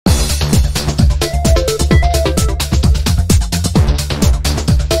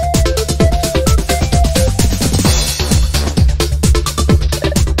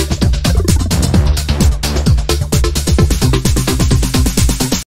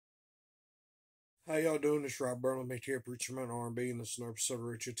How y'all doing? It's Rob Burnham, here, Preacher Man R&B, and this is another episode of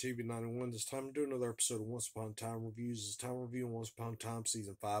Richard TV 91. This time I'm doing another episode of Once Upon a Time Reviews. This time reviewing Once Upon a Time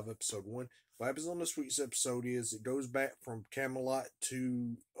Season 5, Episode 1. What happens on this week's episode is it goes back from Camelot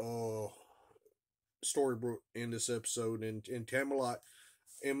to Storybrooke in this episode. And in Camelot,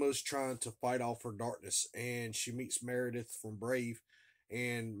 Emma's trying to fight off her darkness, and she meets Meredith from Brave.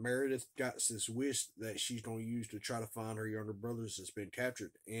 And Meredith got this wish that she's going to use to try to find her younger brothers that's been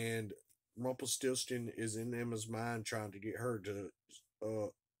captured. And Rumpelstiltskin is in Emma's mind trying to get her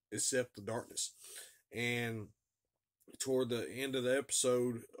to accept the darkness. And toward the end of the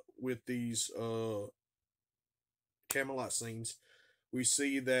episode, with these Camelot scenes, we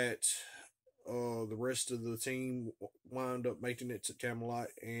see that the rest of the team wind up making it to Camelot.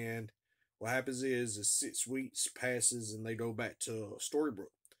 And what happens is 6 weeks passes and they go back to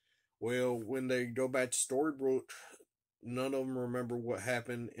Storybrooke. Well, when they go back to Storybrooke, none of them remember what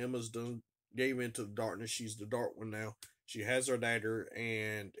happened. Emma's gave into the darkness. She's the dark one now. She has her dagger,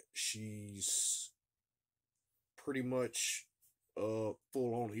 and she's pretty much full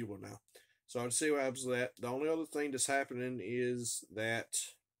on evil now. So I'd see what happens to that. The only other thing that's happening is that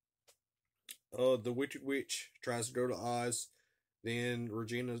the Wicked Witch tries to go to Oz. Then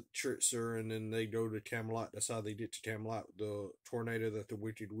Regina tricks her, and then they go to Camelot. That's how they get to Camelot, the tornado that the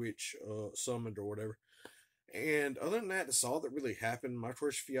Wicked Witch summoned or whatever. And other than that, that's all that really happened. My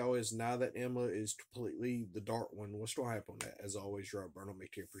question for y'all is, now that Emma is completely the dark one, what's going to happen on that? As always, you're Rob Burnham,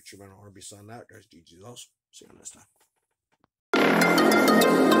 make here Preacher Man R&B signing out. Guys, GG's awesome. See you next time.